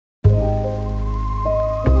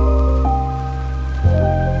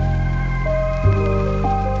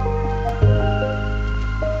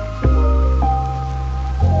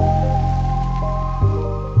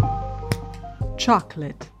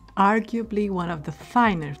Chocolate, arguably one of the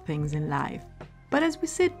finer things in life. But as we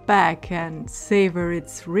sit back and savor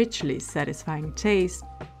its richly satisfying taste,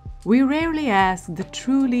 we rarely ask the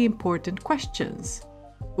truly important questions.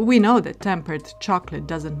 We know that tempered chocolate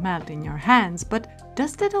doesn't melt in your hands, but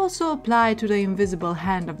does that also apply to the invisible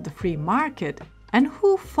hand of the free market? And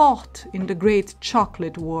who fought in the great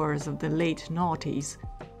chocolate wars of the late noughties?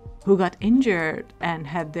 Who got injured and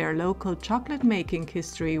had their local chocolate-making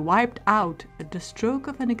history wiped out at the stroke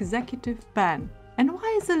of an executive pen? And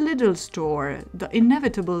why is a Lidl store the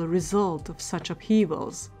inevitable result of such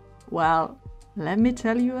upheavals? Well, let me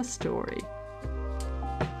tell you a story.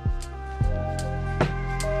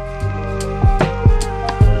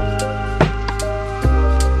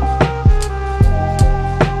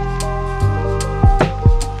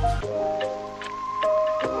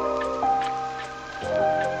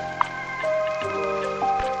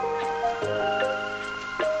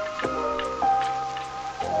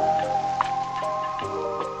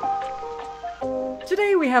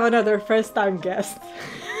 Today we have another first-time guest.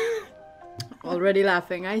 Already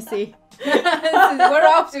laughing, I see. We're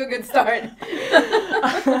off to a good start.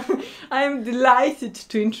 I am delighted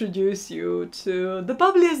to introduce you to the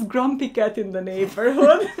bubbliest grumpy cat in the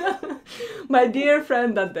neighborhood, my dear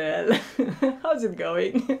friend Adel. How's it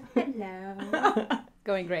going? Hello.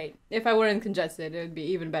 Going great. If I weren't congested, it would be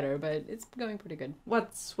even better, but it's going pretty good.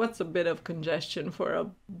 What's a bit of congestion for a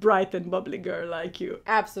bright and bubbly girl like you?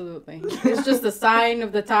 Absolutely. It's just a sign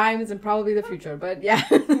of the times and probably the future, but yeah.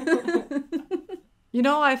 You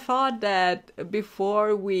know, I thought that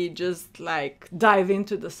before we just dive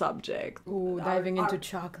into the subject. Ooh, diving into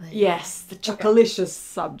chocolate. Yes, the chocolicious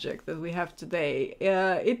subject that we have today.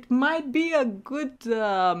 It might be a good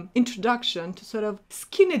introduction to sort of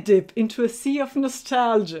skinny dip into a sea of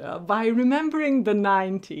nostalgia by remembering the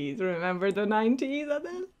 90s. Remember the 90s,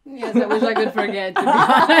 Adel? Yes, I wish I could forget, to be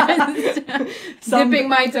honest. Dipping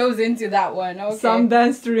my toes into that one. Okay. Some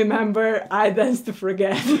dance to remember, I dance to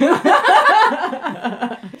forget.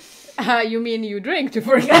 You mean you drink to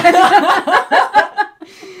forget?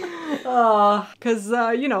 Because,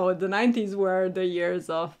 the 90s were the years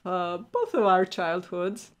of both of our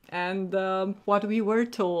childhoods. And what we were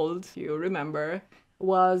told, you remember,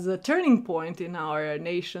 was a turning point in our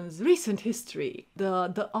nation's recent history.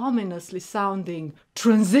 The ominously sounding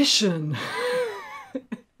transition.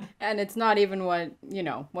 And it's not even what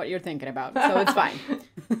you're thinking about, so it's fine.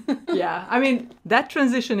 Yeah, I mean, that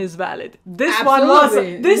transition is valid. This Absolutely. one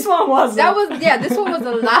wasn't. This one was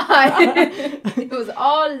a lie. It was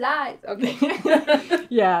all lies. Okay.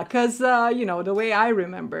 Yeah, because, the way I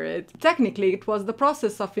remember it, technically it was the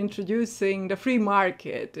process of introducing the free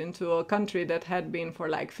market into a country that had been for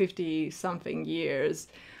 50-something years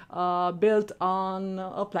built on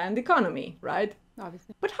a planned economy, right?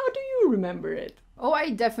 Obviously. But how do you remember it? Oh,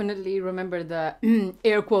 I definitely remember the,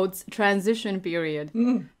 air quotes, transition period.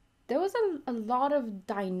 Mm. There was a lot of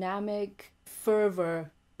dynamic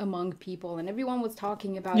fervor among people, and everyone was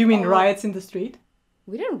talking about... You mean riots in the street?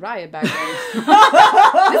 We didn't riot back then.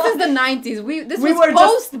 This is the 90s. This was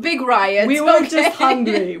post-big riots. We were just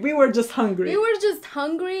hungry. We were just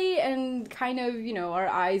hungry and kind of, our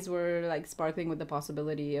eyes were sparkling with the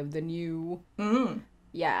possibility of the new... Mm.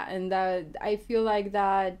 Yeah, and I feel like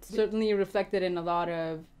that certainly reflected in a lot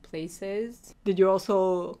of places. Did you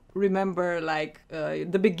also remember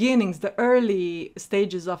the beginnings, the early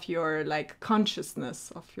stages of your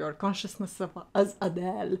consciousness of as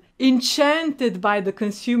Adele, enchanted by the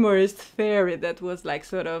consumerist fairy that was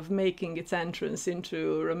sort of making its entrance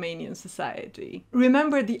into Romanian society?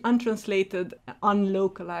 Remember the untranslated,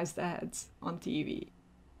 unlocalized ads on TV?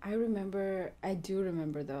 I do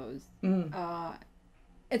remember those. Mm.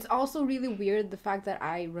 It's also really weird the fact that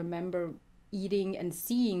I remember eating and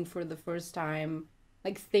seeing for the first time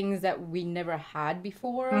things that we never had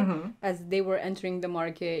before, mm-hmm. as they were entering the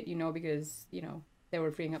market, because they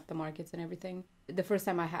were freeing up the markets and everything. The first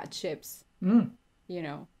time I had chips,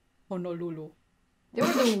 Honolulu. They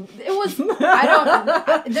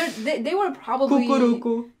were probably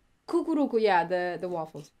Kukuruku, yeah, the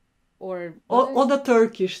waffles. Or all the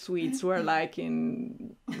Turkish sweets were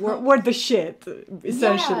were the shit,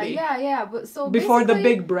 essentially. Yeah. But so before the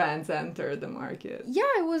big brands entered the market. Yeah,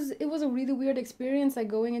 it was a really weird experience,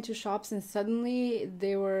 going into shops and suddenly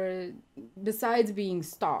they were, besides being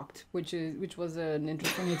stocked, which was an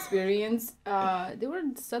interesting experience, they were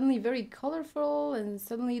suddenly very colorful, and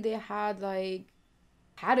suddenly they had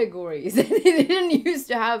categories. They didn't used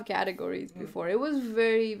to have categories before. It was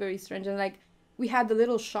very, very strange, and we had the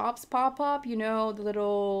little shops pop up, you know, the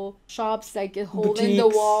little shops like a hole in the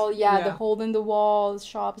Boutiques. wall. Yeah, the Yeah. hole in the wall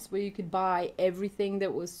shops where you could buy everything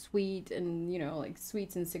that was sweet and, you know, like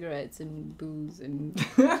sweets and cigarettes and booze and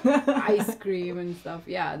ice cream and stuff.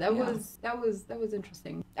 Yeah, that Yeah. was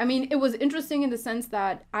interesting. I mean, it was interesting in the sense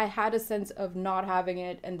that I had a sense of not having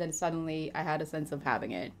it, and then suddenly I had a sense of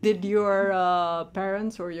having it. Did your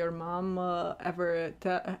parents or your mom ever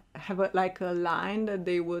have like a line that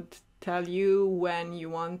they would tell you when you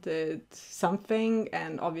wanted something,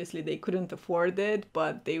 and obviously they couldn't afford it,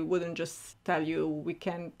 but they wouldn't just tell you we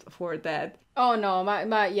can't afford that? Oh no, my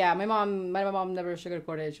mom never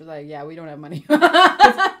sugarcoated. She was like, yeah, we don't have money.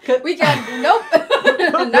 We can't. Nope,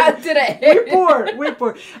 not today. We're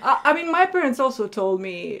poor. I mean, my parents also told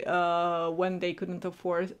me when they couldn't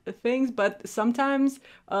afford things, but sometimes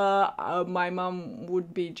my mom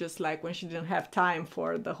would be just like, when she didn't have time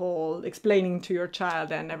for the whole explaining to your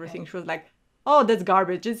child and everything, she was like, oh, that's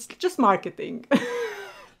garbage. It's just marketing.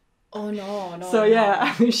 Oh no. So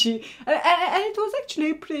yeah, she and it was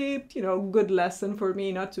actually a pretty, you know, good lesson for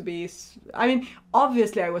me not to be. I mean,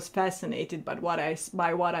 obviously I was fascinated by what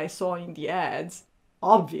I saw in the ads,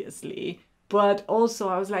 obviously, but also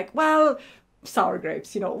I was like, well, sour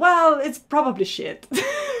grapes, you know, well, it's probably shit.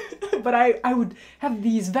 But I would have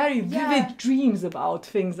these very vivid dreams about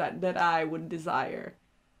things that I would desire.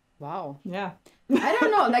 Wow. Yeah. I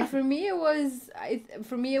don't know. Like for me,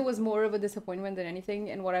 it was more of a disappointment than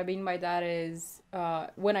anything. And what I mean by that is,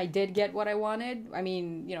 when I did get what I wanted, I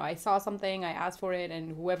mean, you know, I saw something, I asked for it,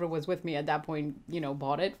 and whoever was with me at that point, you know,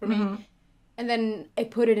 bought it for me. And then I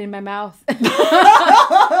put it in my mouth,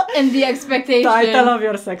 and the expectation. Title of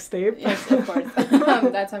your sex tape. Yes, of course.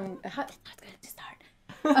 That's how it's not going to start.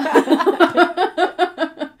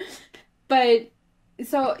 But.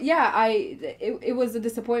 So yeah, it was a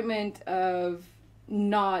disappointment of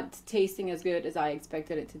not tasting as good as I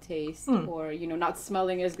expected it to taste, or, you know, not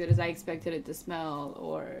smelling as good as I expected it to smell,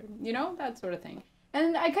 or, you know, that sort of thing.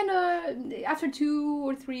 And I kind of, after 2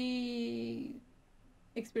 or 3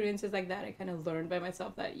 experiences like that, I kind of learned by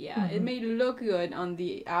myself that it may look good on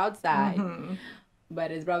the outside, but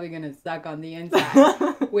it's probably gonna suck on the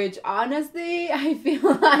inside. Which honestly, I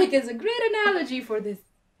feel like is a great analogy for this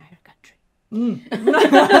entire country.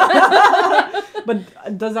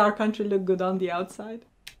 But does our country look good on the outside?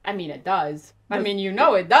 I mean, it does. I mean, you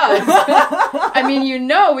know it does. I mean, you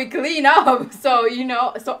know we clean up, so, you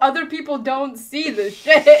know, so other people don't see the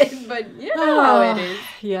shit, but you know how it is.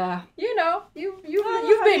 Yeah. You know, you've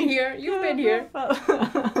been here. You've been here.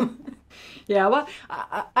 Yeah, well,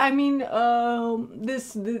 I mean,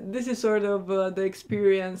 this is sort of the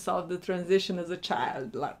experience of the transition as a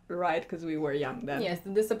child, right? Because we were young then. Yes, the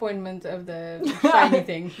disappointment of the shiny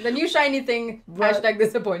thing, the new shiny thing. Hashtag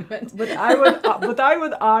disappointment. But I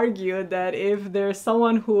would argue that if there's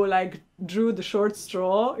someone who like drew the short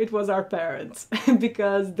straw, it was our parents,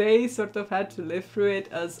 because they sort of had to live through it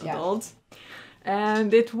as adults.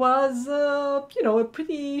 And it was, you know, a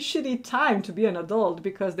pretty shitty time to be an adult,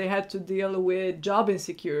 because they had to deal with job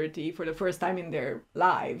insecurity for the first time in their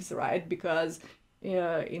lives, right? Because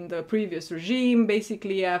in the previous regime,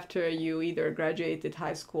 basically after you either graduated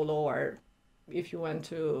high school or if you went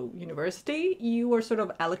to university, you were sort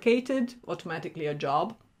of allocated automatically a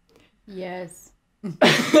job. Yes. It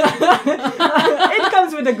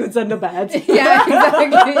comes with the goods and the bads. Yeah,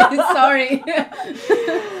 exactly. Sorry.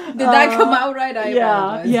 Did that come out right? I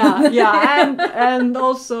apologize. Yeah. And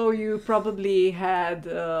also you probably had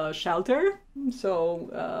shelter.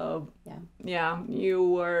 So you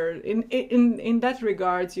were in that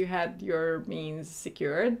regards, you had your means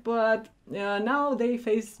secured. But now they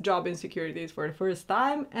face job insecurities for the first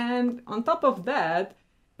time, and on top of that,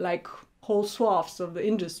 like whole swaths of the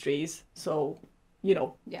industries. So, you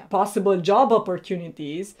know, possible job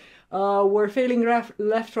opportunities were failing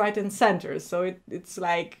left, right, and center. So it's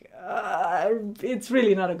like it's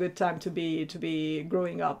really not a good time to be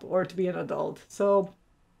growing up or to be an adult. So,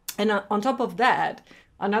 and on top of that,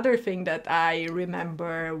 another thing that I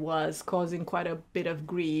remember was causing quite a bit of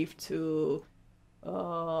grief to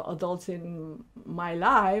adults in my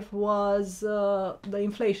life was the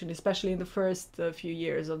inflation, especially in the first few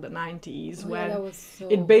years of the 90s, when that was so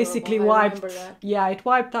it basically horrible. it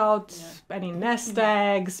wiped out any nest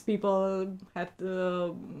eggs people had,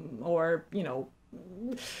 or, you know,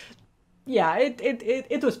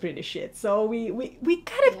 it was pretty shit. So we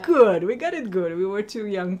got it good. We got it good. We were too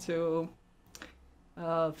young to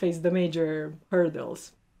face the major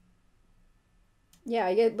hurdles. Yeah,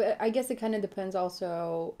 I guess it kind of depends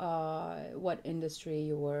also what industry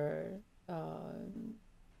you're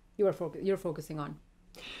focusing on.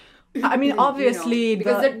 I mean, obviously,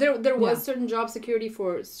 because there was certain job security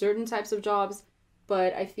for certain types of jobs,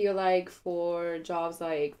 but I feel like for jobs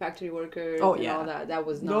like factory workers all that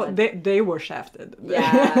was not. No, they were shafted.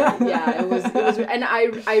 Yeah, it was, and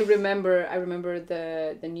I remember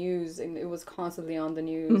the news, and it was constantly on the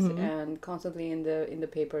news and constantly in the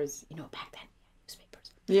papers. Back then,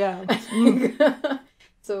 newspapers. Yeah.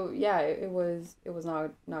 So yeah, it was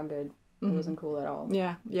not good. It wasn't cool at all.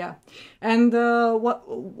 Yeah. And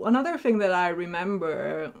another thing that I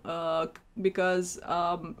remember, because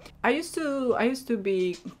I used to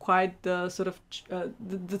be quite the sort of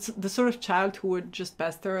the sort of child who would just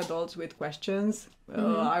pester adults with questions.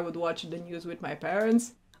 I would watch the news with my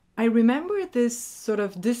parents. I remember this sort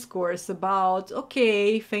of discourse about,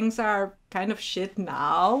 okay, things are kind of shit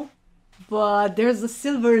now, but there's a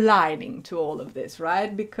silver lining to all of this,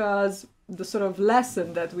 right? Because the sort of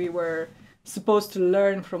lesson that we were supposed to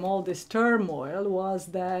learn from all this turmoil was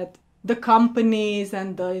that the companies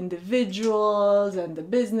and the individuals and the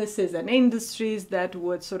businesses and industries that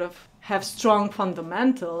would sort of have strong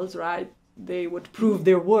fundamentals, right? They would prove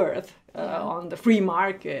their worth on the free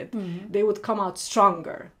market. They would come out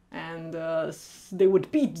stronger, and they would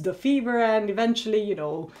beat the fever, and eventually,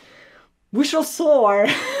 we shall soar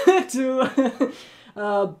to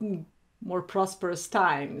more prosperous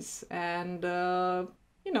times. And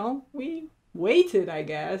we waited, I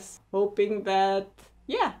guess, hoping that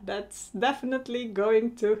that's definitely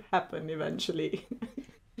going to happen eventually.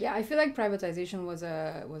 Yeah, I feel like privatization was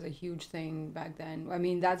a huge thing back then. I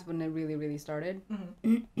mean, that's when it really, really started.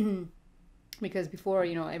 Because before,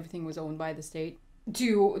 everything was owned by the state.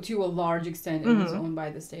 To a large extent, it was owned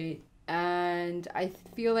by the state. And I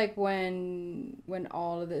feel like when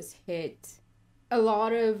all of this hit, a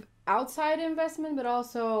lot of outside investment, but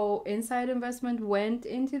also inside investment went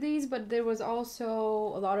into these, but there was also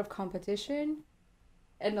a lot of competition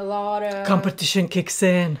and a lot of competition kicks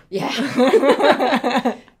in. Yeah.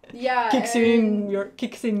 Yeah. Kicks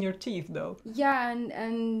in your teeth though. Yeah,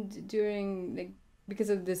 and during because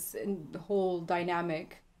of this whole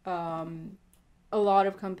dynamic, a lot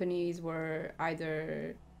of companies were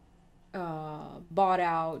either bought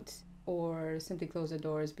out or simply closed the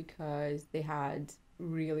doors because they had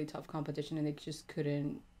really tough competition and they just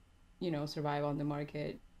couldn't survive on the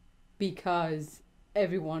market because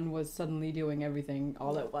everyone was suddenly doing everything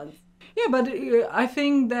all at once. Yeah, but I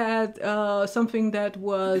think that something that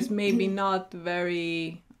was maybe not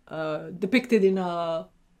very depicted in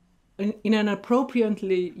an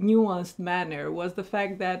appropriately nuanced manner was the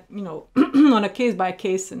fact that on a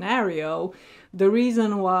case-by-case scenario, the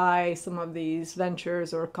reason why some of these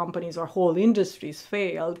ventures or companies or whole industries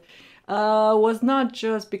failed was not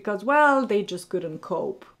just because, they just couldn't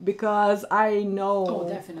cope. Because I know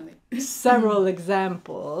definitely several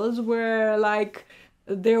examples where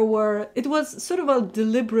it was sort of a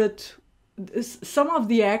deliberate, some of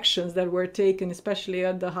the actions that were taken, especially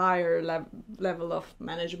at the higher level of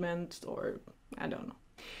management, or I don't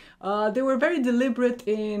know, they were very deliberate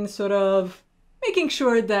in sort of making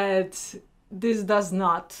sure that this does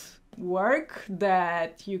not work,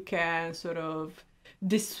 that you can sort of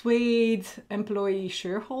dissuade employee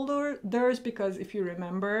shareholders, because if you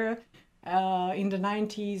remember, in the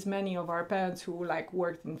 90s, many of our parents who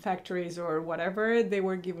worked in factories or whatever, they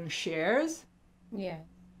were given shares. Yeah.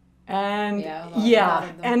 And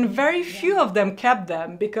and very few of them kept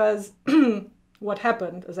them, because what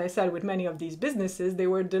happened, as I said, with many of these businesses, they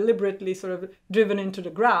were deliberately sort of driven into the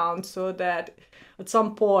ground so that at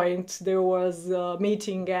some point there was a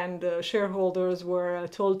meeting and the shareholders were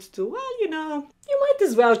told to, you might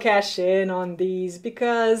as well cash in on these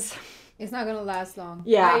because it's not going to last long.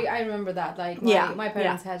 Yeah. I remember that. My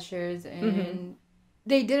parents had shares and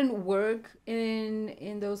they didn't work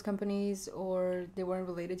in those companies, or they weren't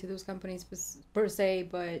related to those companies per se,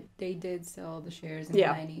 but they did sell the shares in the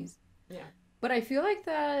 90s. Yeah. But I feel like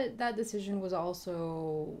that decision was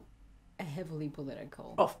also heavily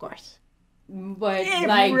political. Of course. But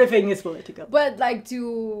everything is political. But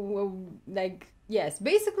yes,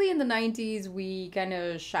 basically in the 90s we kind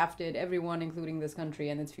of shafted everyone, including this country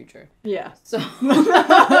and its future. Yeah. So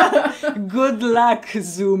good luck,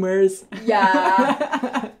 Zoomers.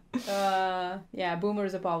 Yeah. Yeah,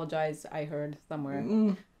 boomers apologize, I heard somewhere.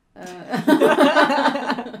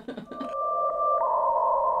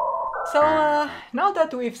 So now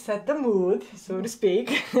that we've set the mood, so to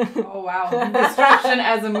speak. Oh wow, destruction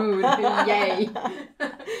as a mood. Yay.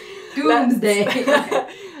 Doomsday.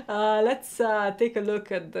 Let's take a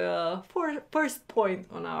look at the first point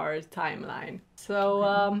on our timeline.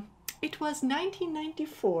 So it was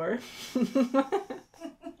 1994.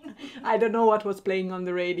 I don't know what was playing on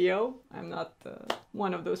the radio. I'm not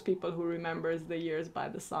one of those people who remembers the years by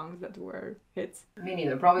the songs that were hits. Me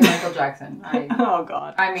neither. Probably Michael Jackson. Oh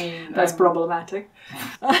God. I mean, that's problematic.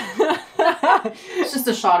 It's just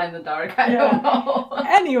a shot in the dark. I don't know.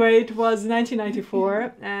 Anyway, it was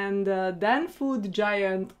 1994, and then food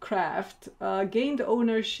giant Kraft gained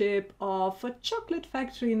ownership of a chocolate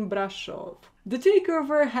factory in Brașov. The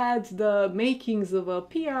takeover had the makings of a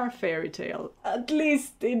PR fairy tale, at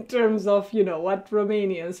least in terms of, you know, what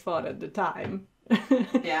Romanians thought at the time.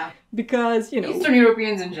 Yeah. Because, you know... Eastern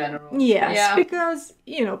Europeans in general. Yes, yeah. Because,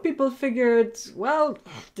 you know, people figured, well,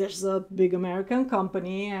 there's a big American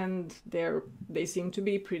company and they seem to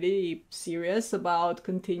be pretty serious about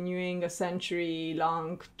continuing a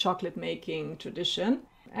century-long chocolate-making tradition.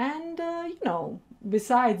 And, you know,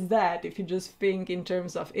 besides that, if you just think in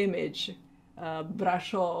terms of image...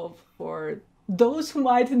 Brașov, for those who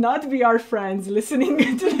might not be our friends listening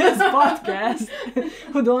to this podcast,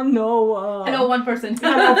 who don't know... I know one person.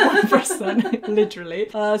 I know one person, literally.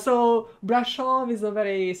 So Brașov is a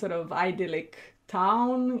very sort of idyllic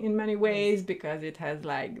town in many ways because it has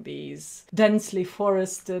like these densely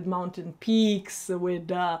forested mountain peaks with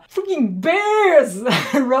freaking bears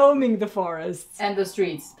roaming the forests. And the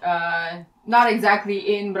streets. Not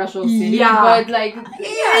exactly in Brașov city, but like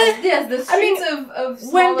yes, the streets of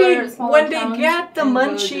smaller when towns they get the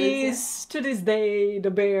munchies, villages, to this day the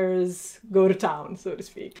bears go to town, so to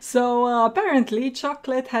speak. So apparently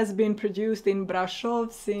chocolate has been produced in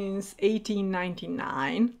Brașov since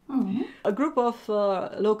 1899. Mm-hmm. A group of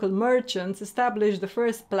local merchants established the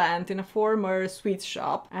first plant in a former sweets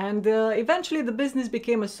shop, and eventually the business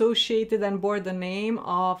became associated and bore the name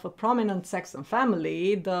of a prominent Saxon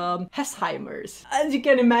family, the Hesheimers. As you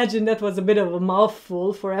can imagine, that was a bit of a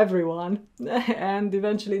mouthful for everyone, and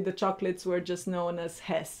eventually the chocolates were just known as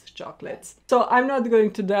Hess chocolates. So I'm not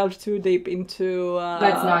going to delve too deep into...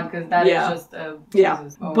 Let's not, because that is just...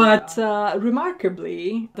 Jesus. Oh, but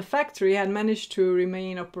remarkably, the factory had managed to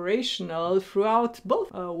remain operational throughout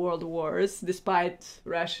both world wars, despite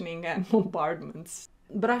rationing and bombardments.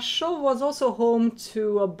 Brașov was also home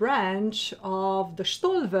to a branch of the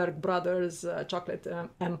Stolberg brothers' chocolate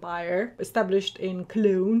empire, established in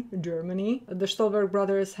Cologne, Germany. The Stolberg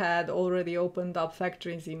brothers had already opened up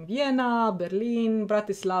factories in Vienna, Berlin,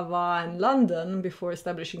 Bratislava, and London before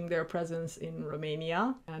establishing their presence in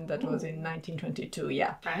Romania, and that was in 1922.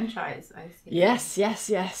 Yeah. Franchise, I see. Yes.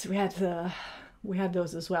 We had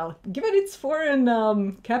those as well. Given its foreign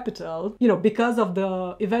capital, you know, because of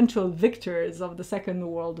the eventual victors of the Second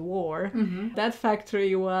World War, that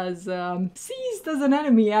factory was seized as an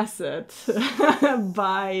enemy asset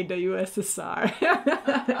by the USSR.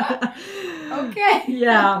 Okay.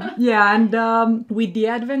 Yeah, and with the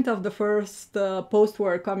advent of the first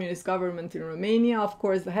post-war communist government in Romania, of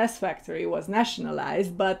course, the Hess factory was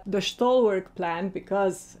nationalized, but the Stolberg plant,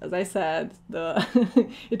 because, as I said,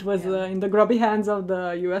 it was in the grubby hands of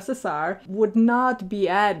the USSR, would not be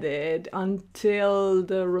added until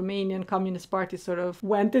the Romanian Communist Party sort of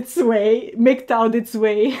went its way, micked out its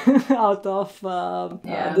way out of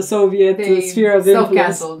the Soviet sphere of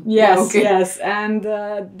influence. Self-cancelled. Yes, and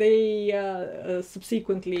they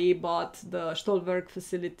subsequently bought the Stolberg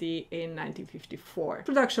facility in 1954.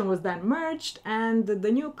 Production was then merged, and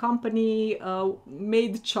the new company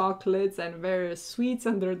made chocolates and various sweets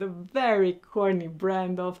under the very corny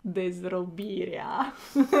brand of Dezrobiria.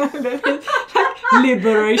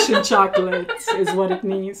 Liberation chocolates is what it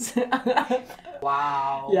means.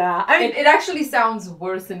 Wow. Yeah, it actually sounds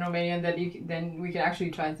worse in Romanian than we can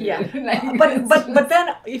actually translate. Yeah, but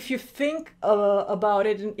then if you think about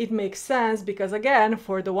it, it makes sense because again,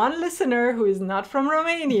 for the one listener who is not from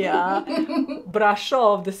Romania,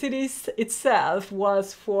 Brașov, the city itself,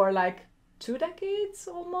 was for like 2 decades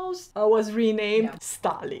almost, was renamed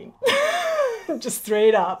Stalin. Just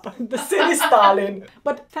straight up, the city Stalin.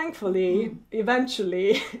 But thankfully,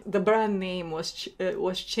 eventually, the brand name was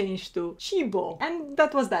changed to Chibo, and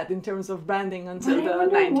that was that in terms of branding until the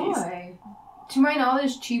 90s. Why. To my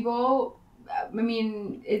knowledge, Chibo, I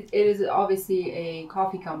mean, it is obviously a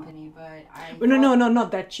coffee company, but No,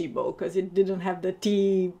 not that Chibo, because it didn't have the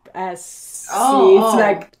T-S-C. It's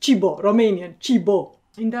like Chibo, Romanian, Chibo.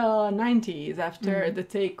 In the 90s, after the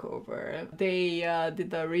takeover, they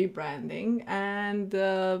did a rebranding, and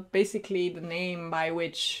basically the name by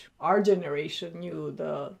which our generation knew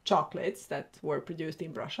the chocolates that were produced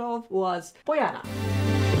in Brașov was Poiana.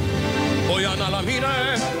 Poiana la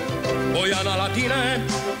mine, Poiana la tine,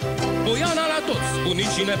 Poiana la toți,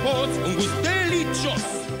 bunici și nepoți, un gust delicios.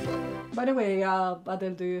 By the way,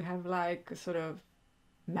 Adel, do you have like a sort of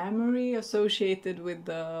memory associated with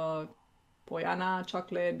the Poiana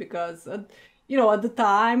chocolate because, you know, at the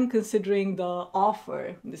time, considering the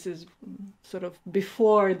offer, this is sort of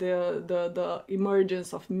before the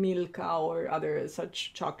emergence of Milka or other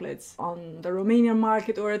such chocolates on the Romanian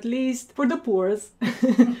market, or at least for the poors.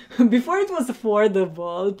 Before it was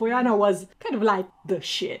affordable, Poiana was kind of like the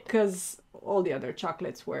shit, because all the other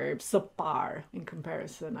chocolates were subpar in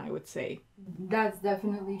comparison, I would say. That's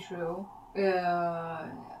definitely true. I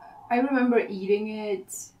remember eating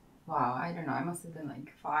it. Wow, I don't know. I must have been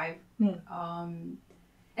like 5.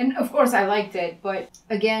 And of course I liked it, but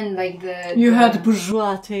again, like you had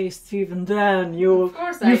bourgeois taste even then. Of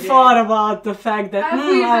course I did. thought about the fact that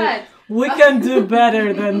we can do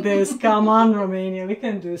better than this. Come on, Romania, we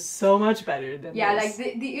can do so much better than this. Yeah, like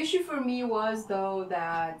the issue for me was though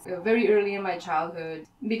that very early in my childhood,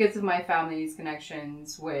 because of my family's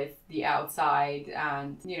connections with the outside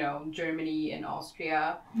and, you know, Germany and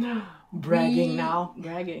Austria. Bragging.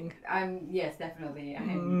 Yes, definitely.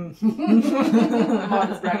 I'm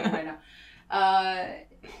modest bragging right now.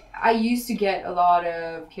 I used to get a lot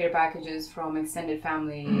of care packages from extended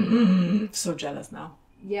family. So jealous now.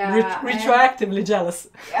 Yeah. Retroactively jealous.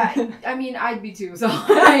 I mean, I'd be too, so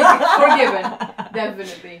forgiven,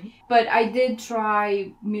 definitely. But I did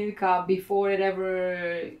try Milka before it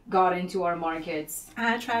ever got into our markets.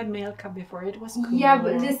 I tried Milka before, it was cool. Yeah,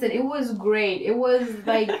 but listen, it was great. It was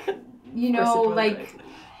like, you know, like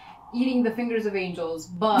eating the fingers of angels,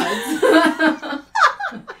 but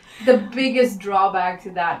the biggest drawback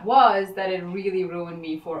to that was that it really ruined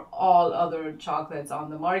me for all other chocolates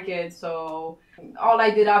on the market. So all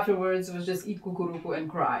I did afterwards was just eat kukuruku and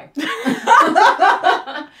cry.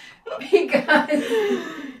 Because,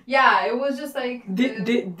 yeah, it was just like... Did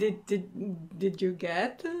you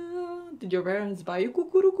get... Did your parents buy you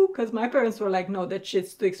kukuruku? Because my parents were like, no, that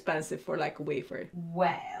shit's too expensive for like a wafer.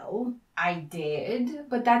 Well, I did,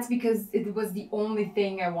 but that's because it was the only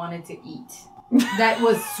thing I wanted to eat. That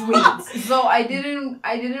was sweet. So I didn't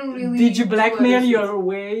really... Did you blackmail your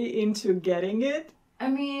way into getting it? I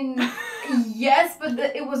mean, yes, but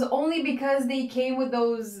it was only because they came with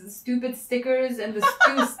those stupid stickers and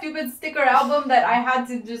the stupid sticker album that I had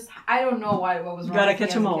to just... I don't know what was wrong. Gotta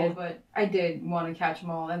catch them all. Kid, but I did want to catch them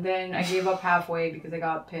all. And then I gave up halfway because I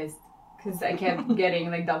got pissed. Because I kept getting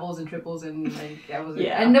like doubles and triples and like that was it.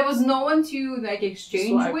 And there was no one to like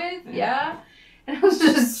exchange with. Yeah. And it was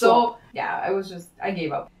just so... Yeah, I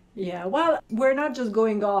gave up. Yeah, well, we're not just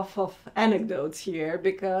going off of anecdotes here,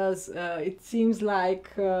 because it seems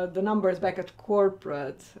like the numbers back at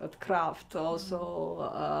corporate, at Kraft,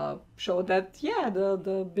 also show that, yeah,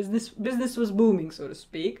 the business was booming, so to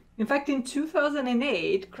speak. In fact, in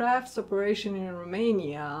 2008, Kraft's operation in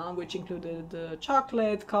Romania, which included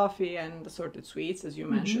chocolate, coffee, and assorted sweets, as you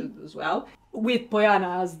mentioned as well, with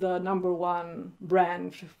Poiana as the #1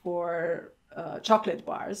 brand for chocolate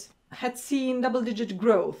bars, had seen double-digit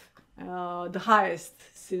growth, the highest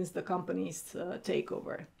since the company's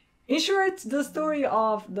takeover. In short, the story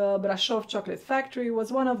of the Brașov chocolate factory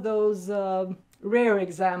was one of those rare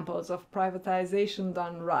examples of privatization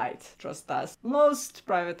done right, trust us. Most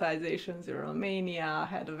privatizations in Romania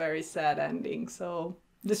had a very sad ending, so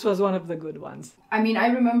this was one of the good ones. I mean, I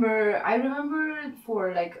remember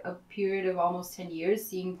for like a period of almost 10 years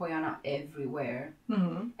seeing Poiana everywhere.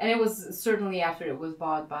 And it was certainly after it was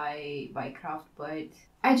bought by Kraft, but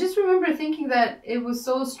I just remember thinking that it was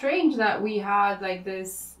so strange that we had like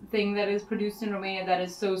this thing that is produced in Romania that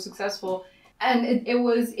is so successful. And it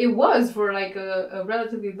was for like a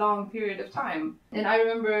relatively long period of time. And I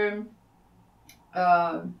remember...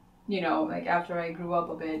 you know, like after I grew up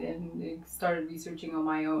a bit and started researching on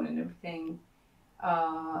my own and everything,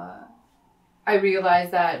 I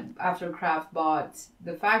realized that after Kraft bought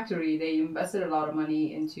the factory, they invested a lot of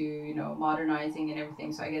money into, you know, modernizing and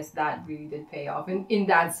everything. So I guess that really did pay off. And in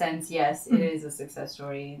that sense, yes, it is a success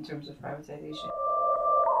story in terms of privatization.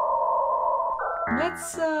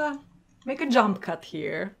 Let's make a jump cut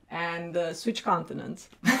here and switch continents.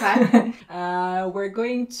 Okay. We're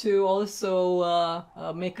going to also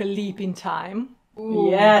make a leap in time. Ooh.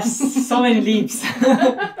 Yes, so many leaps.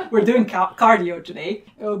 We're doing cardio today.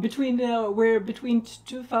 We're between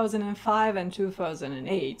 2005 and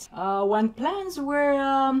 2008, when plans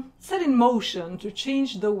were set in motion to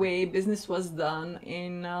change the way business was done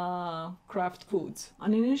in Kraft Foods.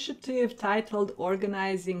 An initiative titled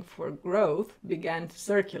Organizing for Growth began to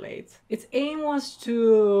circulate. Its aim was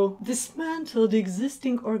to dismantle the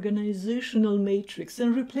existing organizational matrix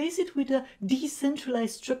and replace it with a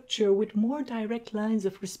decentralized structure with more direct lines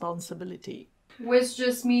of responsibility. Which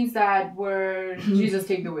just means that we're Jesus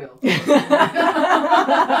take the wheel.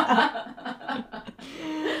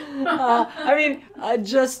 I mean,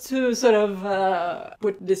 just to sort of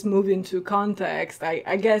put this move into context,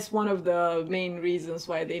 I guess one of the main reasons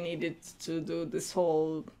why they needed to do this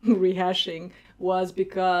whole rehashing was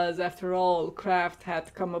because, after all, Kraft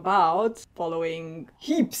had come about following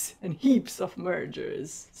heaps and heaps of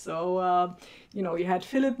mergers. So, you had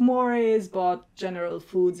Philip Morris bought General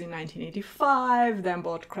Foods in 1985, then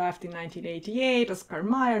bought Kraft in 1988, Oscar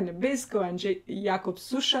Mayer, Nabisco, and Jacob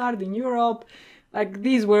Suchard in Europe. Like,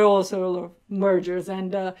 these were all sort of mergers,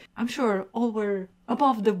 and I'm sure all were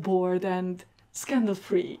above the board and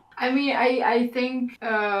scandal-free. I mean, I think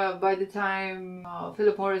by the time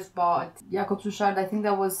Philip Morris bought Jacob Suchard, I think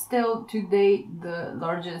that was still to date the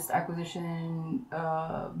largest acquisition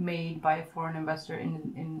made by a foreign investor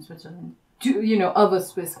in Switzerland. Of a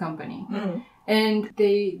Swiss company. Mm. And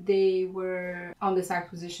they were on this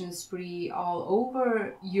acquisition spree all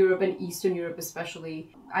over Europe and Eastern Europe especially.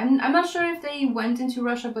 I'm not sure if they went into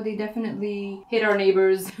Russia, but they definitely hit our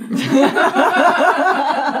neighbors.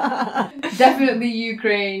 Definitely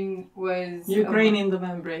Ukraine was... Ukraine in the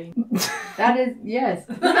membrane. That is, yes.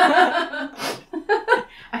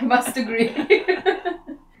 I must agree.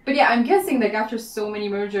 But yeah, I'm guessing like after so many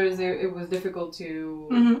mergers, it was difficult to...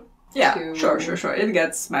 Mm-hmm. Yeah, sure. It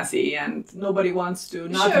gets messy and nobody wants to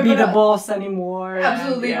not be the boss anymore.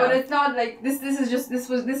 Absolutely, but it's not like this is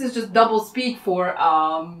just double speak for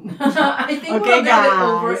I think we're a bit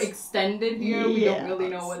overextended here. We don't really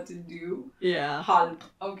know what to do. Yeah. Halt.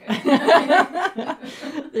 Okay.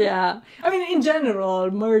 Yeah. I mean, in general,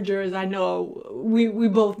 mergers, I know we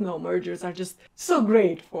both know mergers are just so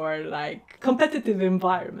great for like competitive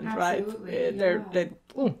environment, absolutely, right? They're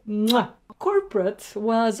corporate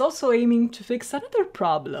was also aiming to fix another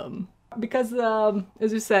problem because,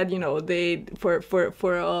 as you said, they for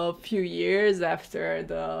a few years after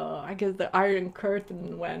the Iron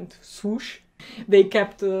Curtain went swoosh, they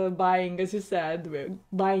kept buying, as you said,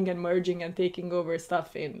 buying and merging and taking over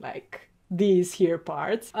stuff in like these here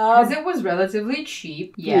parts. Because it was relatively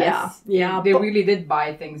cheap. Yes. Yeah. They really did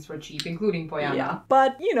buy things for cheap, including Poiana. Yeah.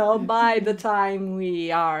 But, by the time we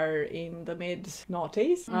are in the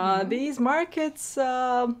mid-noughties, these markets, they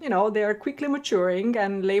are quickly maturing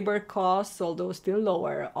and labor costs, although still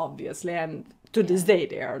lower, obviously, and to this day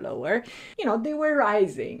they are lower, they were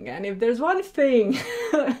rising. And if there's one thing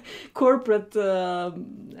corporate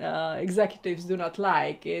executives do not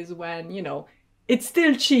like is when, it's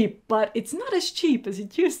still cheap, but it's not as cheap as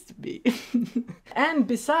it used to be. And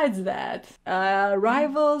besides that,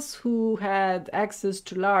 rivals who had access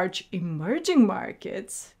to large emerging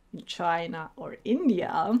markets, China or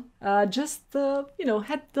India, just,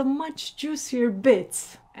 had the much juicier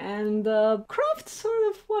bits. And Kraft sort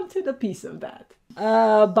of wanted a piece of that.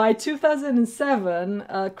 By 2007,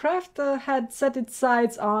 Kraft had set its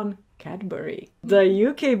sights on Cadbury. The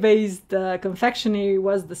UK-based confectionery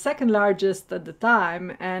was the second largest at the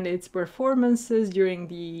time, and its performances during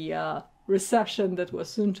the recession that was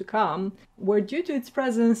soon to come were due to its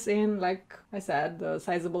presence in, like I said, the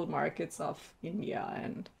sizable markets of India.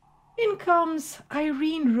 And in comes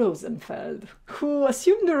Irene Rosenfeld, who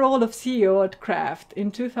assumed the role of CEO at Kraft in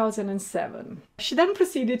 2007. She then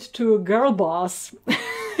proceeded to girl boss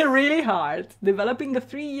really hard, developing a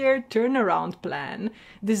 3-year turnaround plan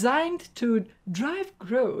designed to drive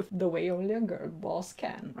growth the way only a girl boss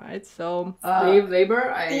can, right? So slave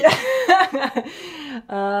labor?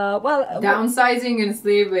 Downsizing and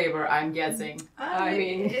slave labor, I'm guessing. I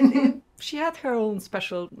mean... She had her own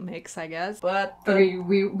special mix, I guess. But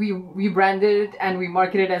we branded it and we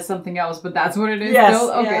marketed it as something else, but that's what it is. Yes,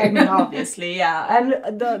 still? Okay. Yeah, I mean, obviously, yeah. And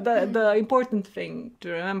the important thing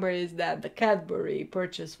to remember is that the Cadbury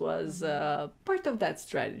purchase was part of that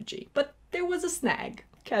strategy. But there was a snag.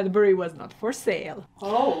 Cadbury was not for sale.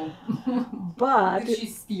 Oh. But did she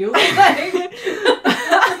steal it?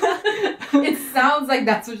 It sounds like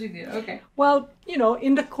that's what she did. Okay. Well,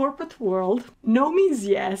 in the corporate world, no means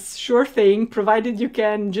yes, sure thing, provided you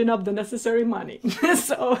can gin up the necessary money.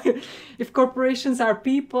 So if corporations are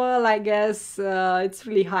people, I guess it's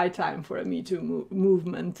really high time for a Me Too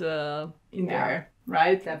movement in there.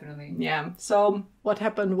 Right? Definitely. Yeah. So what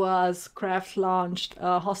happened was Kraft launched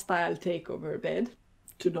a hostile takeover bid.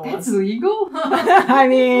 That's legal? I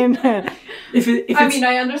mean,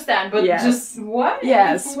 I understand, but yes. Just what?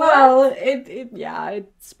 Yes, what? well,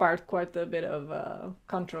 it sparked quite a bit of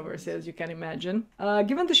controversy, as you can imagine.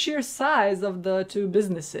 Given the sheer size of the two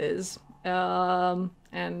businesses, and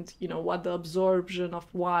what the absorption of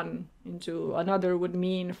one into another would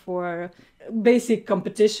mean for basic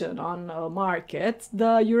competition on a market,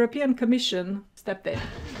 the European Commission stepped in.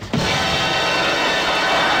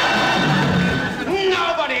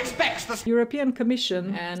 Nobody expects European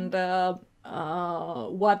Commission, and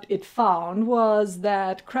what it found was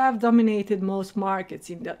that Kraft dominated most markets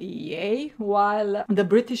in the EEA, while the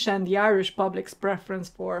British and the Irish public's preference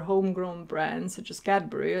for homegrown brands such as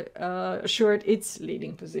Cadbury assured its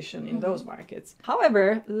leading position in those markets.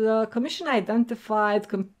 However, the Commission identified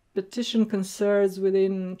competition concerns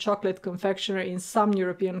within chocolate confectionery in some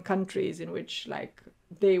European countries in which, like,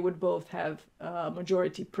 they would both have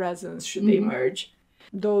majority presence should they merge.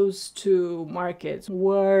 Those two markets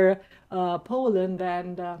were Poland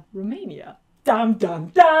and Romania. Dum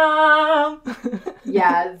dum dum.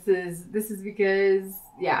 Yeah, this is because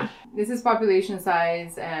this is population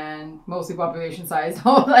size and mostly population size.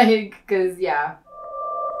 Like, because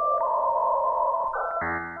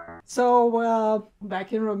So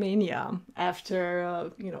back in Romania,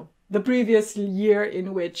 after the previous year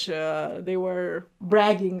in which they were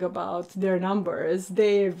bragging about their numbers,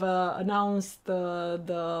 they've announced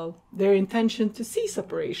their intention to cease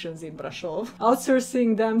operations in Brașov,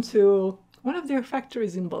 outsourcing them to one of their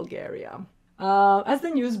factories in Bulgaria. As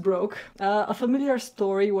the news broke, a familiar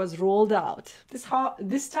story was rolled out.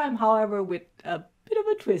 This time, however, with a bit of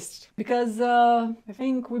a twist, because I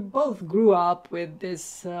think we both grew up with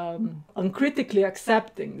this uncritically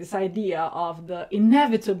accepting this idea of the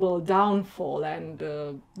inevitable downfall and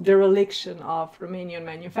dereliction of Romanian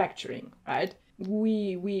manufacturing, right?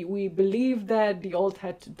 We believed that the old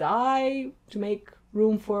had to die to make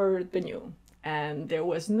room for the new, and there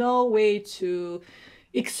was no way to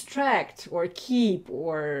extract or keep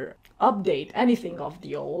or update anything of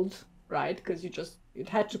the old, right? Because it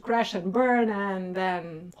had to crash and burn and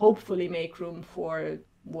then hopefully make room for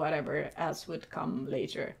whatever else would come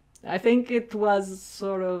later. I think it was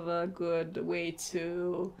sort of a good way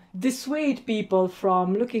to dissuade people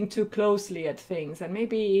from looking too closely at things. And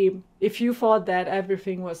maybe if you thought that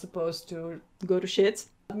everything was supposed to go to shit,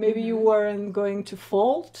 maybe you weren't going to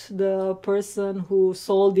fault the person who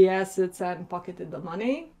sold the assets and pocketed the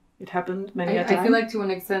money. It happened many a time. I feel like to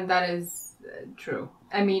an extent that is true.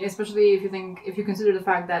 I mean, especially if you consider the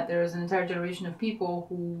fact that there is an entire generation of people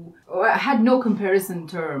who had no comparison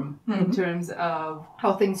term in terms of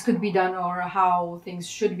how things could be done or how things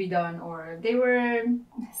should be done, or they were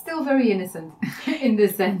still very innocent in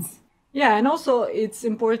this sense. Yeah, and also it's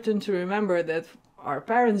important to remember that our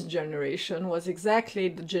parents' generation was exactly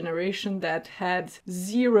the generation that had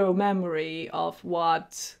zero memory of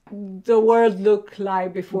what the world looked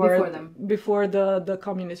like before the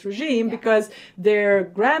communist regime, because their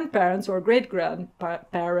grandparents or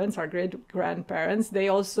great-grandparents, our great-grandparents, they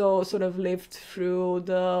also sort of lived through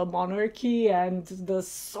the monarchy and the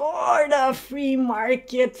sort of free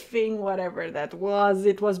market thing, whatever that was.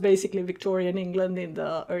 It was basically Victorian England in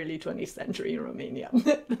the early 20th century in Romania.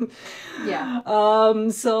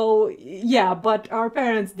 But our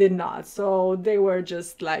parents did not, so they were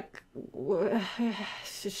just like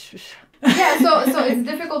so it's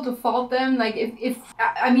difficult to fault them. Like, if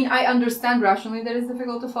I mean, I understand rationally that it's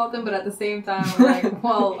difficult to fault them, but at the same time, I'm like,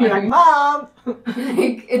 well, like, Mom,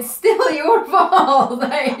 like, it's still your fault.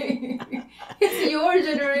 Like, it's your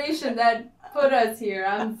generation that put us here.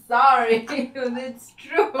 I'm sorry, it's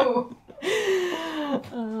true.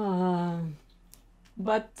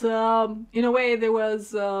 But in a way, there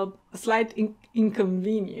was a slight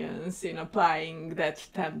inconvenience in applying that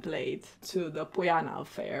template to the Poiana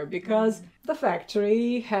affair, because the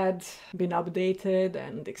factory had been updated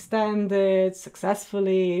and extended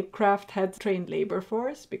successfully. Kraft had trained labor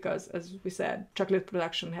force because, as we said, chocolate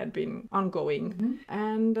production had been ongoing,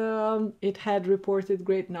 and it had reported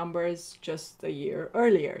great numbers just a year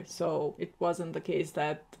earlier. So it wasn't the case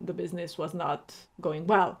that the business was not going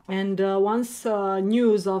well. And once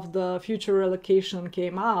news of the future relocation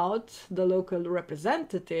came out, the local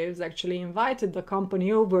representatives actually invited the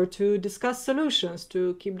company over to discuss solutions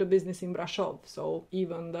to keep the business in Brașov. So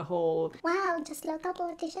even the whole wow, just local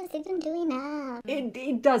politicians didn't do enough,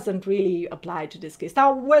 it doesn't really apply to this case.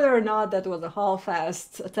 Now, whether or not that was a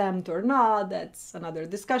half-assed attempt or not, that's another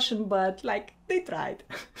discussion, but like, they tried.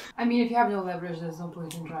 I mean, if you have no leverage, there's no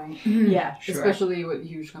point in trying. Yeah, sure. Especially with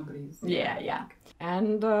huge companies. Yeah.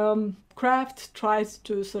 And Kraft tries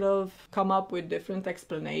to sort of come up with different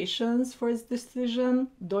explanations for its decision.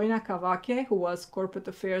 Doina Cavache, who was corporate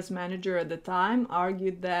affairs manager at the time,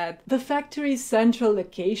 argued that the factory's central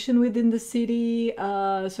location within the city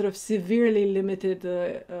sort of severely limited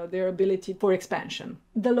their ability for expansion.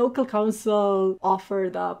 The local council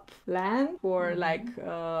offered up land for like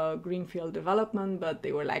greenfield development, but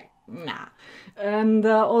they were like, nah. And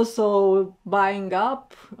also buying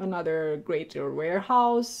up another greater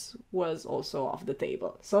warehouse was also off the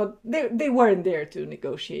table. So they weren't there to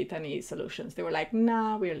negotiate any solutions. They were like,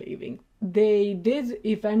 nah, we're leaving. They did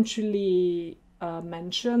eventually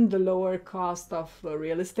mention the lower cost of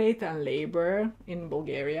real estate and labor in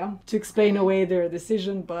Bulgaria to explain away their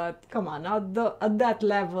decision, but come on, at that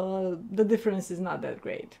level, the difference is not that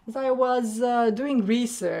great. As I was doing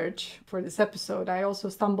research for this episode, I also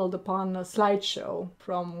stumbled upon a slideshow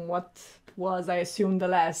from what was, I assume, the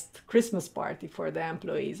last Christmas party for the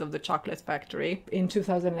employees of the chocolate factory in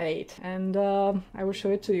 2008. And I will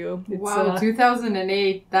show it to you. It's, wow,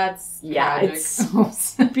 2008, that's tragic.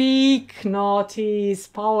 It's peak noughties,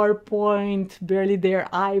 PowerPoint, barely their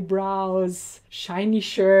eyebrows, shiny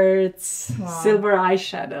shirts, silver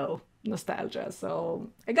eyeshadow. Nostalgia. So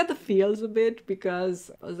I got the feels a bit because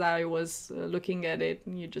as I was looking at it,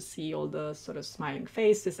 you just see all the sort of smiling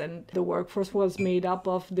faces, and the workforce was made up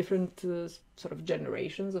of different sort of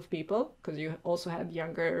generations of people, because you also had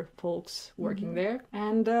younger folks working there.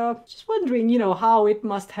 And just wondering, you know, how it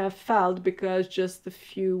must have felt, because just a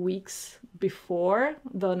few weeks before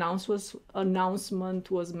the announcement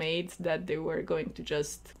was made that they were going to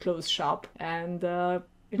just close shop. And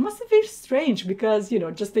it must have been strange because, you know,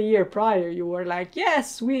 just a year prior, you were like,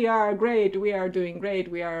 yes, we are great, we are doing great,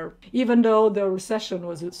 we are... Even though the recession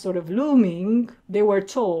was sort of looming, they were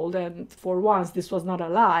told, and for once this was not a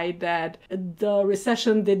lie, that the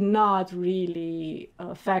recession did not really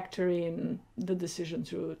factor in the decision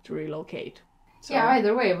to relocate. So, yeah,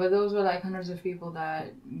 either way, but those were like hundreds of people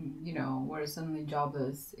that, you know, were suddenly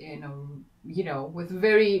jobless in a, you know, with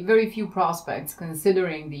very, very few prospects,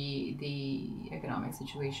 considering the economic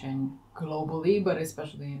situation globally, but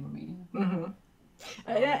especially in Romania. Mm-hmm.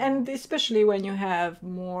 And especially when you have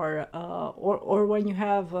more, or when you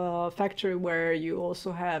have a factory where you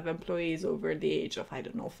also have employees over the age of, I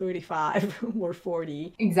don't know, 35 or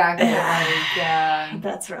 40. Exactly, like,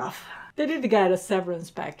 that's rough. They did get a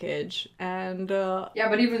severance package, and yeah,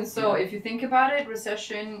 but even so, if you think about it,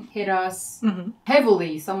 recession hit us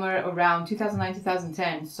heavily somewhere around 2009,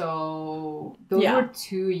 2010. So those were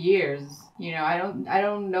 2 years. You know, I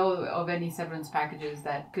don't know of any severance packages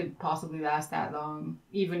that could possibly last that long,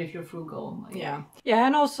 even if you're frugal. Like, yeah,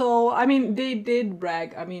 and also, I mean, they did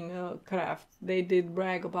brag. I mean, Kraft, they did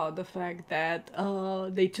brag about the fact that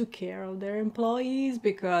they took care of their employees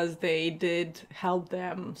because they did help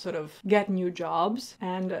them sort of get new jobs.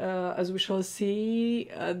 And as we shall see,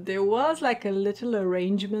 there was like a little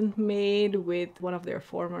arrangement made with one of their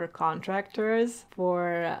former contractors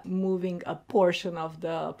for moving a portion of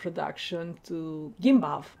the production to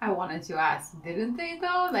Gimbab. I wanted to ask, didn't they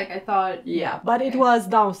though? Like, I thought... Yeah, but it was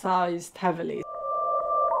downsized heavily.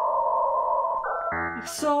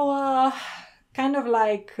 So, kind of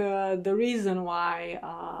like the reason why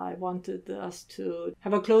I wanted us to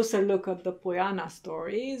have a closer look at the Poiana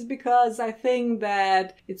story is because I think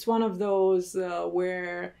that it's one of those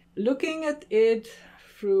where looking at it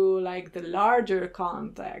through like the larger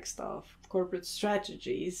context of corporate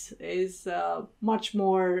strategies is much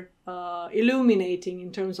more illuminating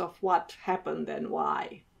in terms of what happened and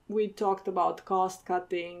why. We talked about cost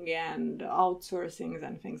cutting and outsourcing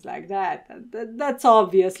and things like that. That's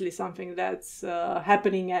obviously something that's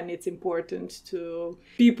happening, and it's important to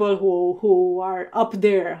people who are up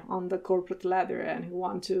there on the corporate ladder and who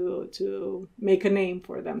want to make a name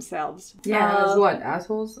for themselves. Yeah, what,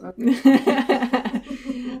 assholes?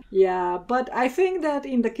 Yeah, but I think that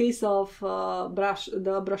in the case of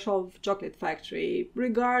the Brașov chocolate factory,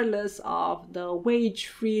 regardless of the wage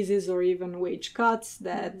freezes or even wage cuts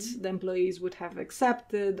that the employees would have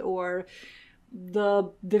accepted, or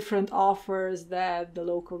the different offers that the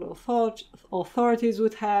local authorities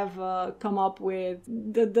would have come up with,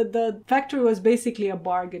 the factory was basically a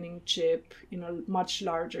bargaining chip in a much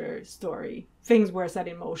larger story. Things were set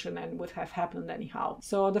in motion and would have happened anyhow.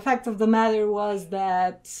 So the fact of the matter was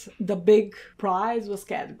that the big prize was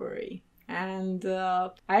Cadbury. And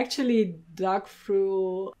I actually dug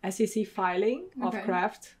through SEC filing of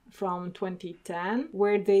Kraft from 2010,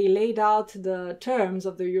 where they laid out the terms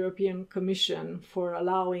of the European Commission for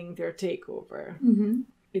allowing their takeover.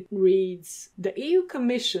 It reads, the EU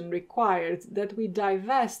Commission required that we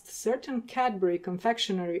divest certain Cadbury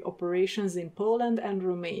confectionery operations in Poland and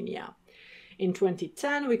Romania. In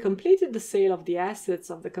 2010, we completed the sale of the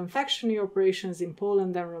assets of the confectionery operations in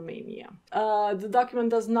Poland and Romania. The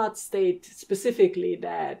document does not state specifically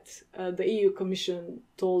that the EU Commission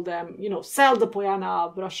told them, sell the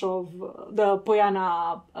Poiana the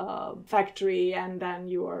Poiana factory, and then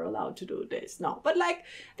you are allowed to do this. No, but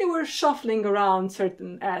they were shuffling around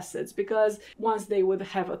certain assets, because once they would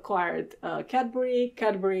have acquired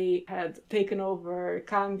Cadbury had taken over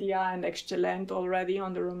Candia and Excelent already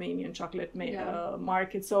on the Romanian chocolate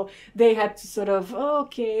market. So they had to sort of,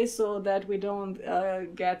 so that we don't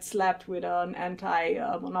get slapped with an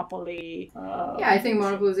anti-monopoly. I think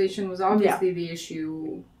monopolization was obviously the issue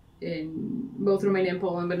in both Romania and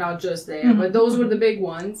Poland, but not just there. But those were the big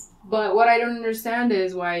ones. But what I don't understand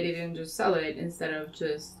is why they didn't just sell it instead of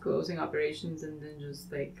just closing operations and then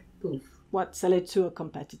just poof. What, sell it to a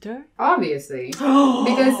competitor? Obviously.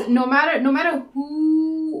 Because no matter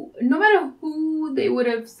who they would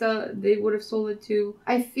have sold it to,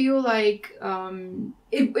 I feel like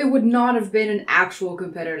it would not have been an actual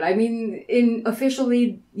competitor. I mean,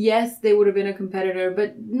 officially, yes, they would have been a competitor,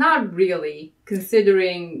 but not really,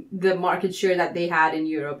 considering the market share that they had in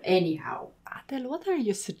Europe anyhow. Adel, what are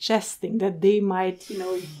you suggesting? That they might,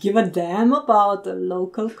 give a damn about the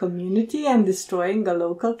local community and destroying a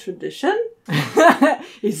local tradition?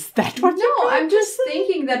 Is that what you're I'm just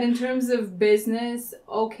thinking that in terms of business,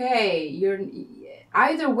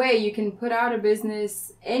 either way, you can put out of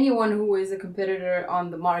business anyone who is a competitor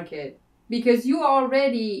on the market, because you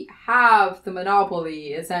already have the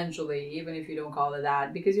monopoly, essentially, even if you don't call it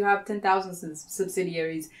that, because you have 10,000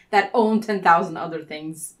 subsidiaries that own 10,000 other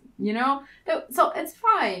things. So it's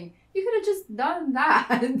fine. You could have just done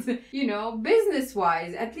that,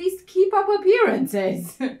 business-wise. At least keep up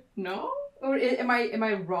appearances. No? Or am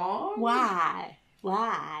I wrong? Why?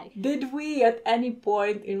 Did we at any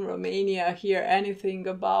point in Romania hear anything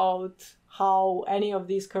about how any of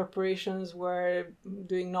these corporations were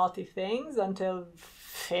doing naughty things until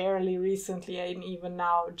fairly recently, and even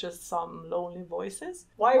now just some lonely voices?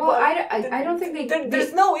 Why? Well, I don't think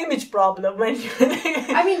there's no image problem when you...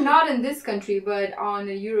 I mean, not in this country, but on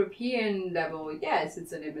a European level, yes,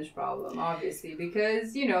 it's an image problem, obviously,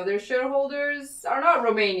 because, their shareholders are not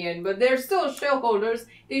Romanian, but they're still shareholders.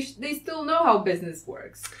 They still know how business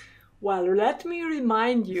works. Well, let me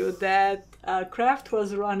remind you that Kraft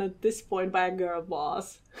was run at this point by a girl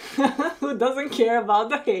boss who doesn't care about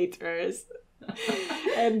the haters.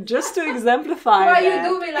 And just to exemplify Why you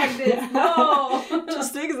do me like this? No!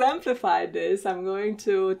 Just to exemplify this, I'm going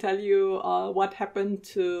to tell you what happened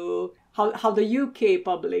to how the UK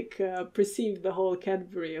public perceived the whole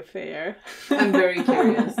Cadbury affair. I'm very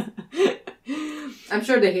curious. I'm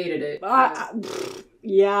sure they hated it.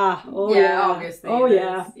 Yeah. Obviously.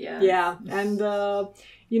 Yeah. And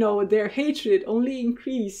their hatred only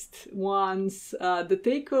increased once the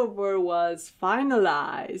takeover was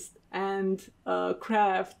finalized, and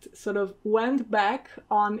Kraft sort of went back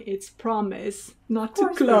on its promise not to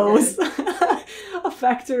close a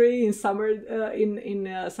factory in Somerdale,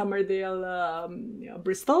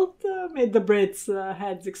 Bristol. Made the Brits'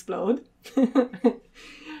 heads explode.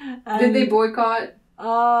 Did they boycott?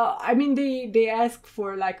 They asked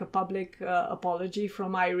for a public apology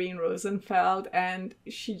from Irene Rosenfeld, and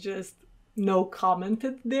she just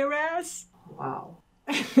no-commented their ass. Wow.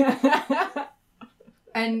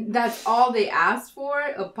 And that's all they asked for?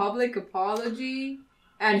 A public apology?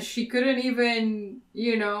 And she couldn't even,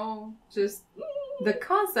 just the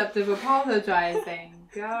concept of apologizing.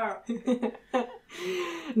 Girl.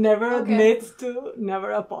 Never admits to,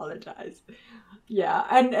 never apologize. Yeah,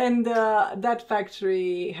 and that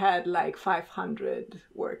factory had 500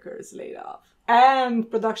 workers laid off.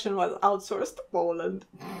 And production was outsourced to Poland.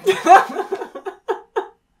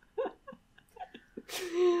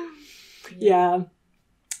 Yeah.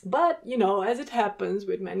 But, as it happens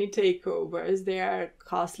with many takeovers, they are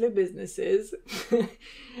costly businesses.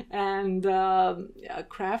 And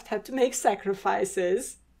Kraft had to make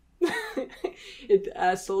sacrifices. It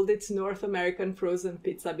sold its North American frozen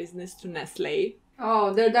pizza business to Nestle.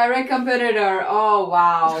 Oh, their direct competitor. Oh,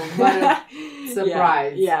 wow. What a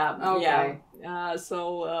surprise. Yeah. Okay. Yeah.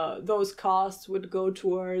 So those costs would go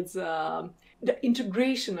towards the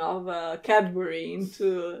integration of Cadbury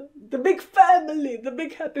into the big family, the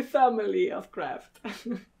big happy family of Kraft.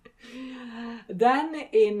 Then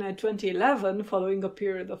in 2011, following a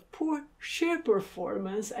period of poor share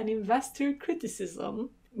performance and investor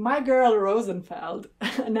criticism, my girl Rosenfeld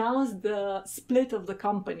announced the split of the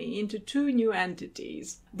company into two new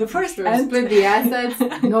entities. The first split the assets,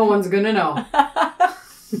 no one's gonna know.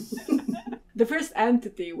 The first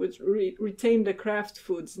entity would retain the Kraft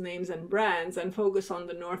Foods names and brands and focus on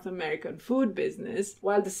the North American food business,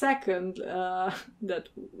 while the second, that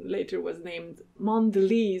later was named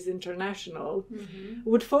Mondelez International,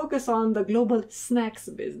 would focus on the global snacks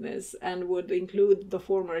business and would include the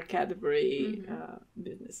former Cadbury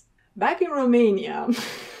business. Back in Romania,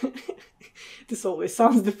 this always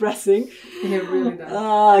sounds depressing. It really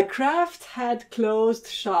does. Kraft had closed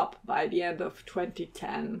shop by the end of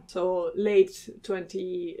 2010. So late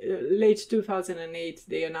 2008,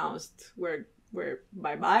 they announced we're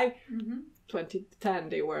bye-bye. 2010,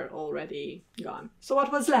 they were already gone. So what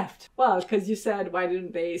was left? Well, because you said, why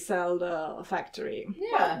didn't they sell the factory?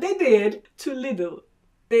 Yeah. Well, they did, to Lidl.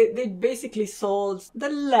 They basically sold the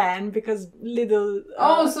land because Lidl...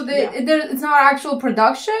 it's not actual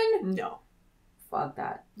production? No. Fuck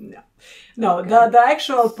that. No, Okay. the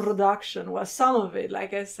actual production was some of it.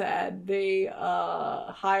 Like I said, they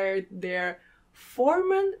hired their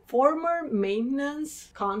former maintenance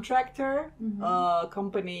contractor, a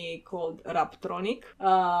company called Raptronic,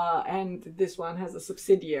 and this one has a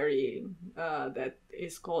subsidiary that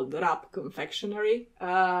is called Rap Confectionery,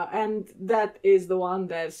 and that is the one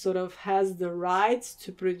that sort of has the rights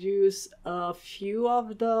to produce a few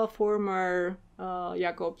of the former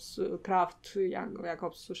Kraft,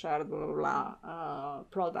 Jacobs Sushar,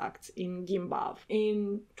 products in Gimbav.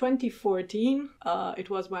 In 2014, it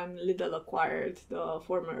was when Lidl acquired the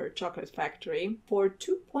former chocolate factory for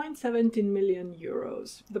 2.17 million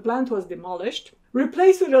euros. The plant was demolished,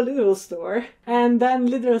 replaced with a Lidl store, and then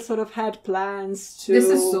Lidl sort of had plans to... This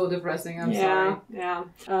is so depressing, I'm sorry. Yeah.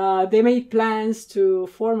 They made plans to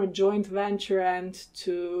form a joint venture and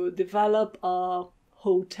to develop a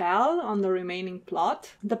hotel on the remaining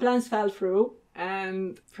plot. The plans fell through,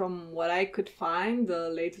 and from what I could find, the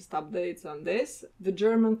latest updates on this, the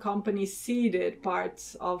German company ceded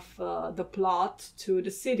parts of the plot to the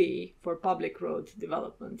city for public road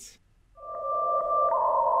development.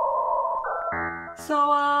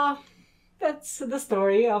 So that's the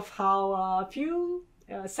story of how a few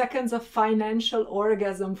seconds of financial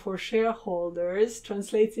orgasm for shareholders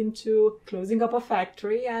translates into closing up a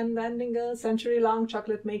factory and ending a century-long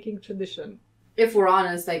chocolate-making tradition. If we're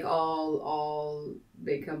honest, like all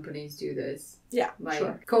big companies do this. Yeah, Like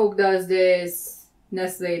sure. Coke does this,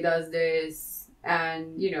 Nestle does this,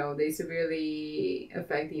 and they severely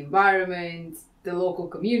affect the environment, the local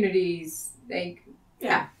communities.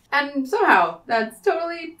 Yeah. And somehow that's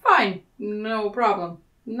totally fine. No problem.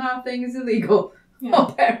 Nothing is illegal. Yeah.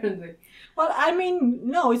 Apparently. Well, I mean,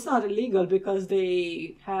 no, it's not illegal because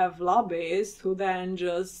they have lobbyists who then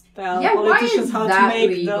just tell politicians how to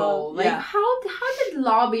make legal? the... How did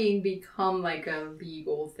lobbying become like a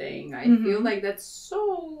legal thing? I feel like that's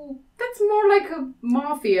more like a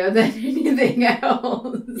mafia than anything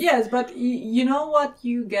else. Yes, but you know what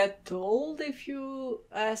you get told if you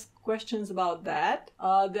ask questions about that?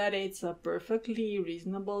 That it's a perfectly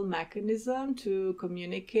reasonable mechanism to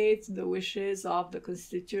communicate the wishes of the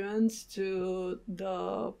constituents to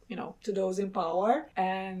the, to those in power.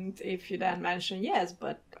 And if you then mention, yes,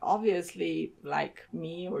 but obviously like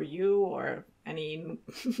me or you or any,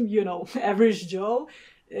 average Joe,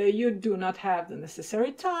 you do not have the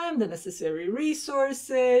necessary time, the necessary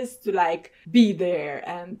resources to be there.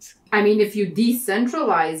 And I mean, if you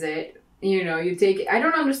decentralize it, you take it. I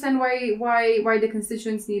don't understand why the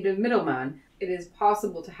constituents need a middleman. It is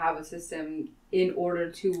possible to have a system in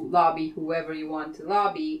order to lobby whoever you want to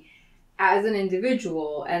lobby as an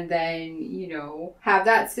individual, and then, have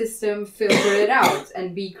that system filter it out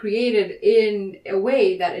and be created in a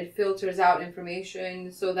way that it filters out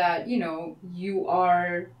information so that, you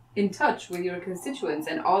are in touch with your constituents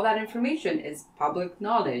and all that information is public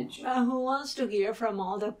knowledge. Who wants to hear from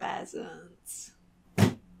all the peasants?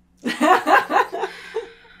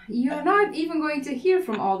 You're not even going to hear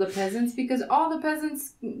from all the peasants because all the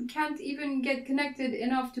peasants can't even get connected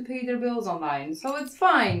enough to pay their bills online. So it's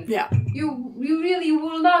fine. Yeah. You really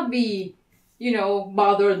will not be,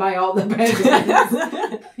 bothered by all the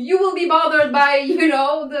peasants. You will be bothered by,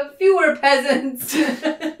 the fewer peasants.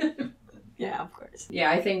 Yeah, of course.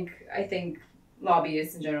 Yeah, I think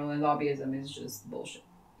lobbyists in general and lobbyism is just bullshit.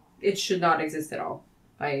 It should not exist at all.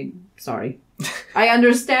 Sorry. I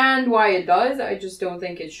understand why it does. I just don't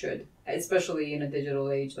think it should, especially in a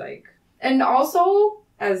digital age. And also,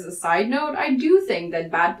 as a side note, I do think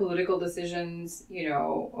that bad political decisions,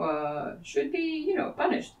 should be,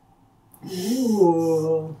 punished.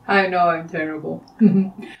 Ooh. I know I'm terrible.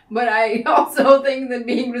 But I also think that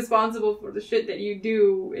being responsible for the shit that you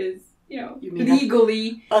do is, You mean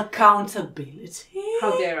legally... accountability?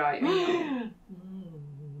 How dare I?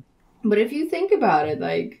 But if you think about it,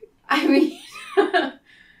 I mean,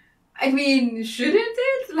 I mean, shouldn't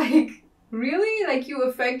it? Like, really? Like, you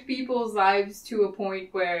affect people's lives to a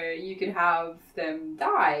point where you could have them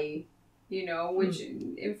die, you know, which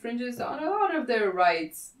infringes on a lot of their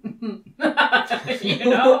rights. You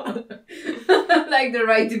know? Like the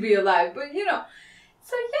right to be alive. But, you know,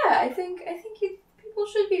 so yeah, I think people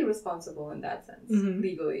should be responsible in that sense,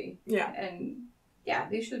 legally. Yeah. And yeah,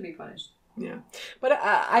 they should be punished. Yeah, but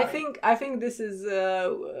I think this is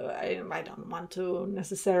I don't want to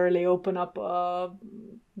necessarily open up a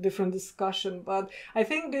different discussion, but I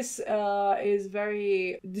think this is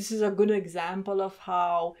a good example of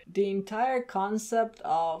how the entire concept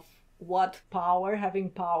of what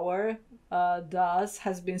having power does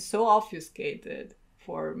has been so obfuscated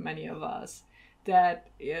for many of us. That,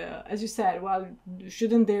 as you said, well,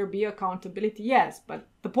 shouldn't there be accountability? Yes, but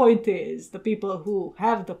the point is the people who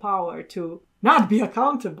have the power to not be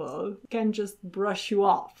accountable can just brush you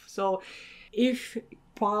off. So if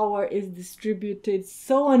power is distributed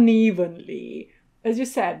so unevenly, as you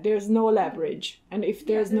said, there's no leverage. And if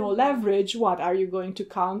there's no leverage, what are you going to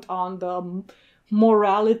count on? The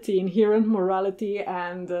morality, inherent morality,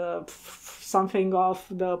 and something of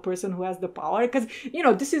the person who has the power? Because, you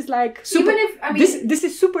know, this is like this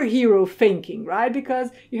is superhero thinking, right? Because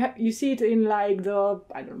you see it in like the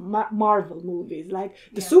Marvel movies, like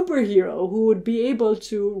the superhero who would be able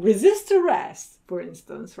to resist arrest, for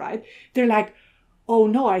instance, right? They're like, oh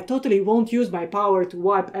no, I totally won't use my power to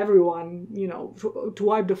wipe everyone, you know, to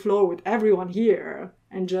wipe the floor with everyone here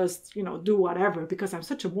and just, you know, do whatever because I'm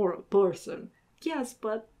such a moral person. Yes,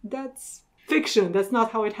 but that's fiction. That's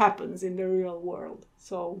not how it happens in the real world.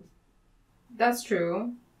 So that's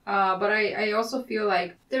true. But I also feel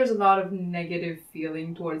like there's a lot of negative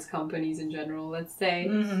feeling towards companies in general, let's say.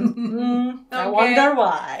 Okay. I wonder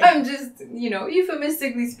why. I'm just, you know,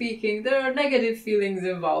 euphemistically speaking, there are negative feelings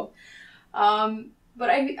involved. But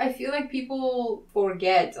I feel like people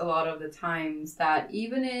forget a lot of the times that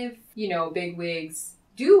even if, you know, bigwigs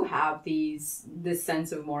do have this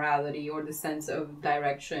sense of morality or the sense of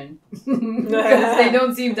direction, because they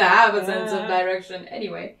don't seem to have a sense of direction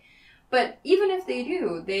anyway. But even if they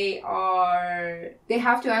do, they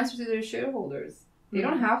have to answer to their shareholders. They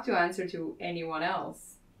don't have to answer to anyone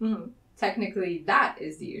else. Technically, that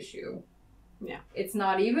is the issue. Yeah. It's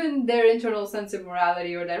not even their internal sense of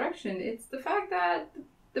morality or direction. It's the fact that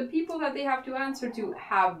the people that they have to answer to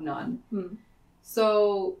have none.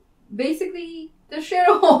 So basically, the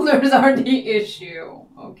shareholders are the issue,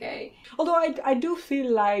 okay? Although I do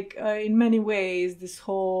feel like in many ways this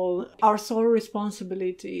whole our sole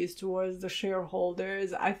responsibility is towards the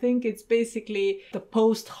shareholders. I think it's basically the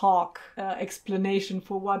post hoc explanation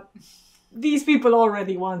for what these people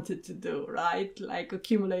already wanted to do, right? Like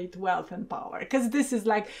accumulate wealth and power. Because this is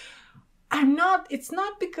like, it's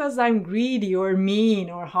not because I'm greedy or mean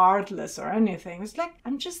or heartless or anything. It's like,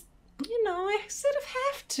 I'm just, you know, I sort of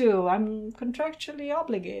have to. I'm contractually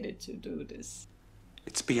obligated to do this.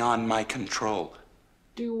 It's beyond my control.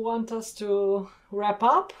 Do you want us to wrap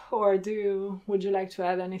up, or would you like to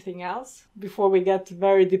add anything else before we get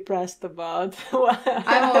very depressed about?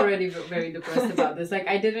 I'm already very depressed about this. Like,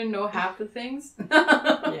 I didn't know half the things.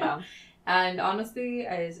 Yeah. And honestly,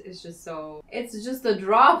 it's just a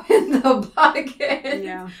drop in the bucket.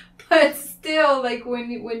 Yeah. But still, like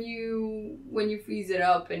when you freeze it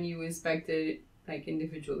up and you inspect it like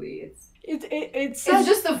individually, it's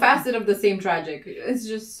just a facet of the same tragic. It's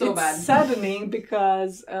just so bad. It's saddening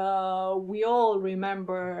because we all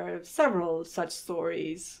remember several such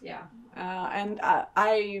stories. Yeah. And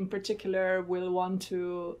I in particular will want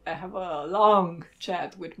to have a long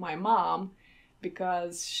chat with my mom,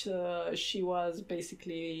 because she was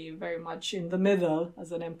basically very much in the middle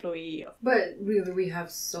as an employee. But really, we have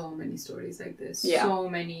so many stories like this. Yeah. So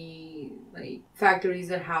many like factories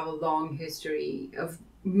that have a long history of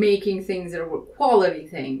making things that were quality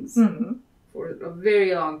things for a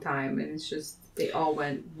very long time, and it's just they all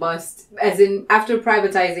went bust, as in after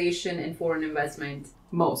privatization and foreign investment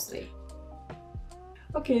mostly.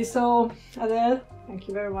 Okay, so Adel, thank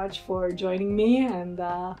you very much for joining me, and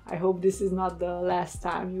I hope this is not the last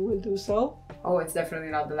time you will do so. Oh, it's definitely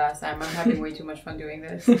not the last time. I'm having way too much fun doing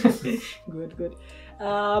this. Good.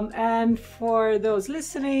 And for those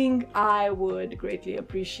listening, I would greatly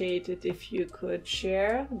appreciate it if you could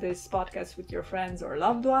share this podcast with your friends or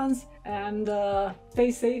loved ones, and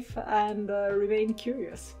stay safe and remain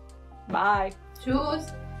curious. Bye.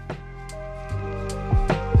 Tschüss.